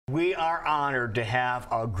We are honored to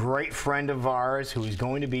have a great friend of ours who is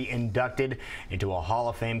going to be inducted into a Hall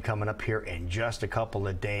of Fame coming up here in just a couple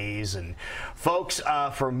of days. And folks,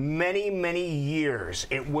 for many, many years,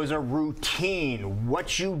 it was a routine.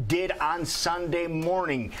 What you did on Sunday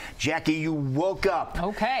morning, Jackie, you woke up.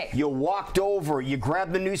 Okay. You walked over, you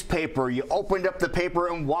grabbed the newspaper, you opened up the paper,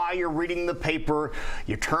 and while you're reading the paper,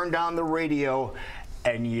 you turned on the radio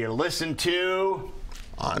and you listened to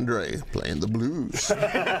Andre playing the blues on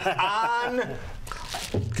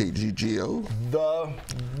KGGO, the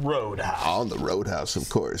Roadhouse. on the Roadhouse, of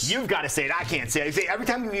course. You've got to say it. I can't say it. Every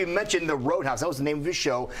time you mention the Roadhouse, that was the name of his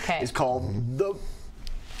show. Okay. It's called the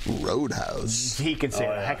Roadhouse. He can say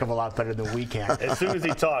it a heck of a lot better than we can. As soon as he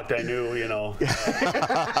talked, I knew, you know.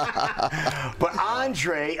 But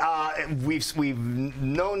Andre, we've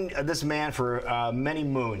known this man for many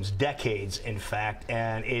moons, decades, in fact,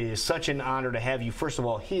 and it is such an honor to have you, first of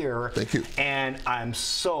all, here. Thank you. And I'm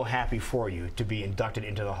so happy for you to be inducted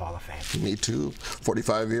into the Hall of Fame. Me too.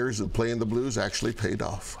 45 years of playing the blues actually paid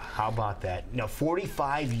off. How about that? No,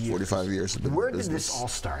 45 years. 45 years of Where did business. this all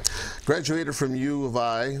start? Graduated from U of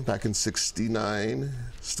I back in '69.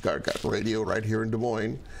 Got radio right here in Des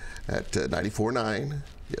Moines at 94.9.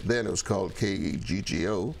 Then it was called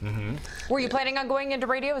KGGO. Were you planning on going into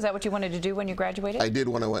radio? Is that what you wanted to do when you graduated? I did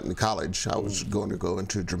when I went into college. I was going to go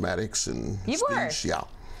into dramatics and You were? speech. Yeah.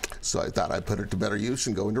 So I thought I'd put it to better use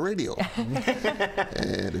and go into radio.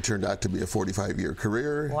 And it turned out to be a 45-year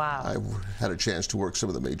career. Wow. I had a chance to work some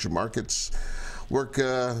of the major markets,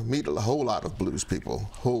 meet a whole lot of blues people,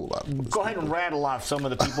 Go ahead and rattle off some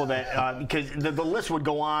of the people that, because the list would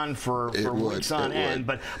go on for weeks on end,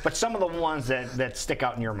 but some of the ones that stick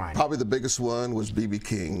out in your mind. Probably the biggest one was B.B.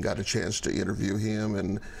 King. Got a chance to interview him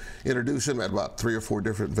and introduce him at about 3 or 4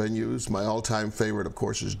 different venues. My all-time favorite, of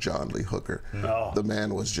course, is John Lee Hooker. Oh. The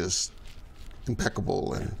man was just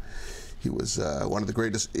impeccable, and he was one of the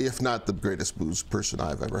greatest, if not the greatest blues person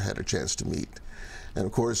I've ever had a chance to meet. And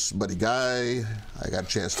of course, Buddy Guy, I got a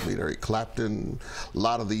chance to meet Eric Clapton, a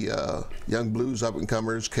lot of the young blues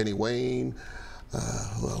up-and-comers, Kenny Wayne,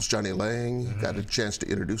 who else, Johnny Lang. Got a chance to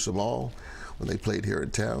introduce them all when they played here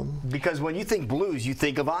in town. Because when you think blues, you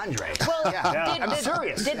think of Andre. Well, I'm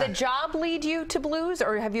serious. Did the job lead you to blues,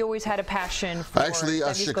 or have you always had a passion for Actually,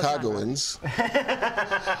 us Chicagoans,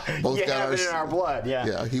 both You got have ours. it in our blood, yeah.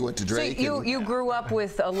 Yeah, he went to So Drake. you grew up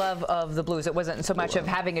with a love of the blues. It wasn't so much of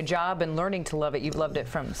having a job and learning to love it. You've loved it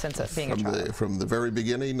since being a child. From the very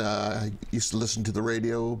beginning, I used to listen to the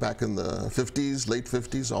radio back in the 50s, late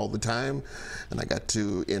 50s, all the time, and I got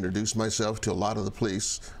to introduce myself to a lot of the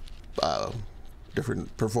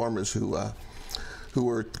different performers who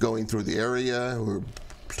were going through the area, who were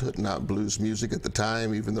putting out blues music at the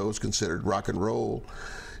time, even though it was considered rock and roll.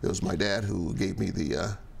 It was my dad who gave me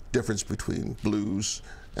the difference between blues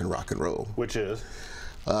and rock and roll. Which is?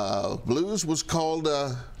 Blues was called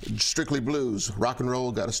strictly blues. Rock and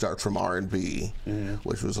roll got to start from R&B,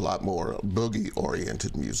 which was a lot more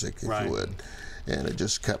boogie-oriented music, if you would. And it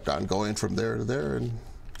just kept on going from there to there, and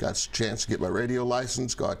got a chance to get my radio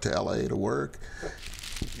license, go out to LA to work.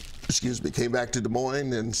 Excuse me, came back to Des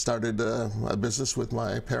Moines and started a business with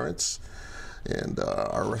my parents. And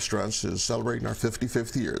our restaurants is celebrating our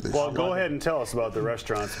 55th year this year. Well, go ahead and tell us about the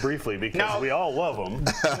restaurants briefly, because we all love them.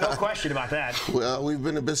 No question about that. Well, we've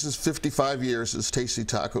been in business 55 years as Tasty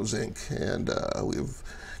Tacos, Inc. And we've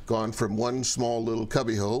gone from one small little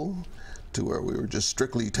cubbyhole to where we were just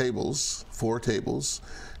strictly tables, 4 tables,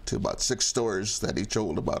 to about 6 stores that each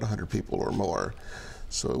hold about 100 people or more.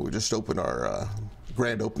 So we just opened our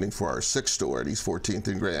grand opening for our 6th store at East 14th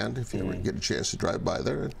and Grand, if you ever get a chance to drive by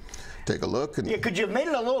there and take a look. And yeah, could you have made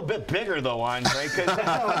it a little bit bigger, though, Andre? Because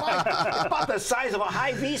it's about the size of a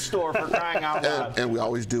Hy-Vee store, for crying out loud. And we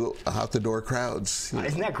always do out-the-door crowds.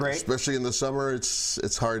 Isn't that great? Especially in the summer,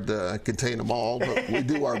 it's hard to contain them all, but we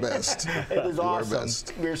do our best. It is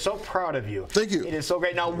awesome. We're so proud of you. Thank you. It is so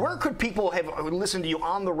great. Now, where could people have listened to you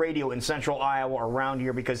on the radio in Central Iowa, around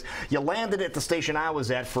here? Because you landed at the station I was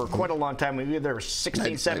at for quite a long time. We were there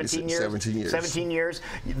 16, 17 years. 17 years. 17 years.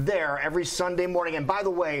 There every Sunday morning. And by the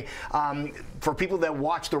way, for people that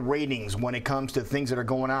watch the ratings when it comes to things that are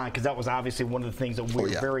going on, because that was obviously one of the things that we were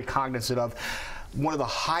very cognizant of, one of the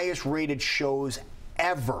highest rated shows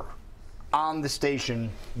ever on the station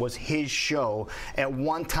was his show. At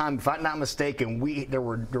one time, if I'm not mistaken, the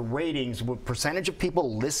ratings, the percentage of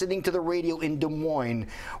people listening to the radio in Des Moines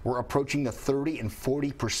were approaching the 30 and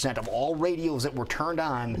 40% of all radios that were turned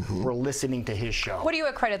on were listening to his show. What do you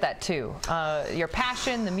accredit that to? Your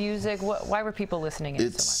passion, the music? Why were people listening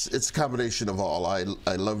in so much? It's a combination of all. I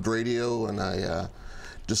loved radio, and I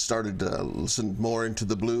just started to listen more into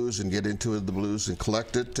the blues and get into the blues and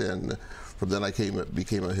collect it, and from then I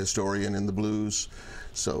became a historian in the blues.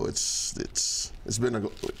 So it's been an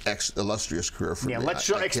illustrious career for me. Let's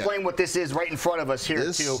explain what this is right in front of us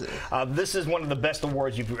here, too. This is one of the best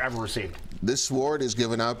awards you've ever received. This award is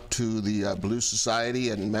given out to the Blues Society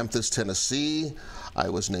in Memphis, Tennessee. I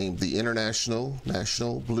was named the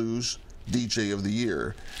National Blues DJ of the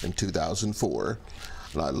Year in 2004.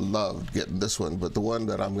 And I loved getting this one, but the one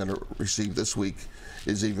that I'm going to receive this week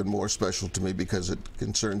is even more special to me because it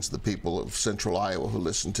concerns the people of Central Iowa who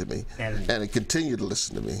listen to me and it continue to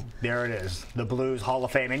listen to me. There it is, the Blues Hall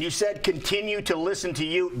of Fame. And you said continue to listen to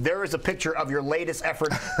you. There is a picture of your latest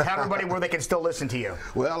effort. Tell everybody where they can still listen to you.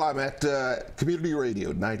 Well, I'm at Community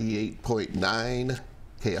Radio 98.9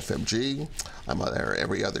 KFMG. I'm on there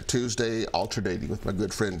every other Tuesday, alternating with my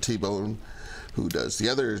good friend T-Bone, who does the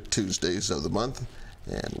other Tuesdays of the month.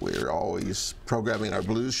 And we're always programming our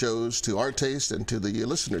blues shows to our taste and to the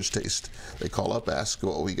listeners' taste. They call up, ask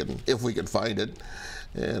if we can find it.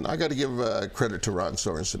 And I got to give credit to Ron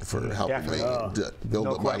Sorensen for helping me build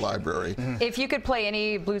up my library. If you could play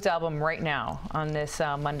any blues album right now on this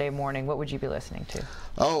Monday morning, what would you be listening to?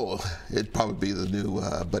 Oh, it'd probably be the new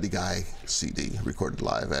Buddy Guy CD, recorded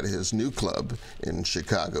live at his new club in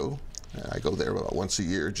Chicago. I go there about once a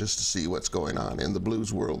year just to see what's going on in the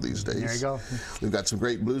blues world these days. There you go. We've got some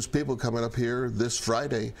great blues people coming up here this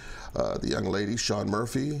Friday. The young lady, Sean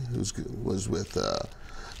Murphy, who was with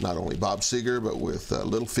not only Bob Seger, but with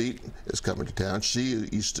Little Feat, is coming to town. She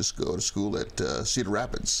used to go to school at Cedar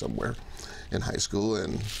Rapids somewhere in high school,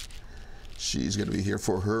 and she's going to be here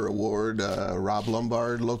for her award. Rob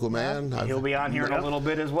Lombard, local man. He'll be on here in a little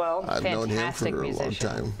bit as well. I've known him for a long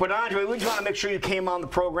time. But Andre, we just want to make sure you came on the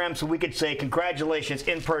program so we could say congratulations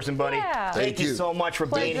in person, buddy. Yeah. Thank you so much for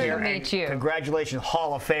being here. Pleasure to meet you. Congratulations,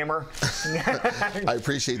 Hall of Famer. I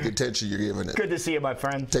appreciate the attention you're giving it. Good to see you, my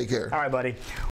friend. Take care. All right, buddy.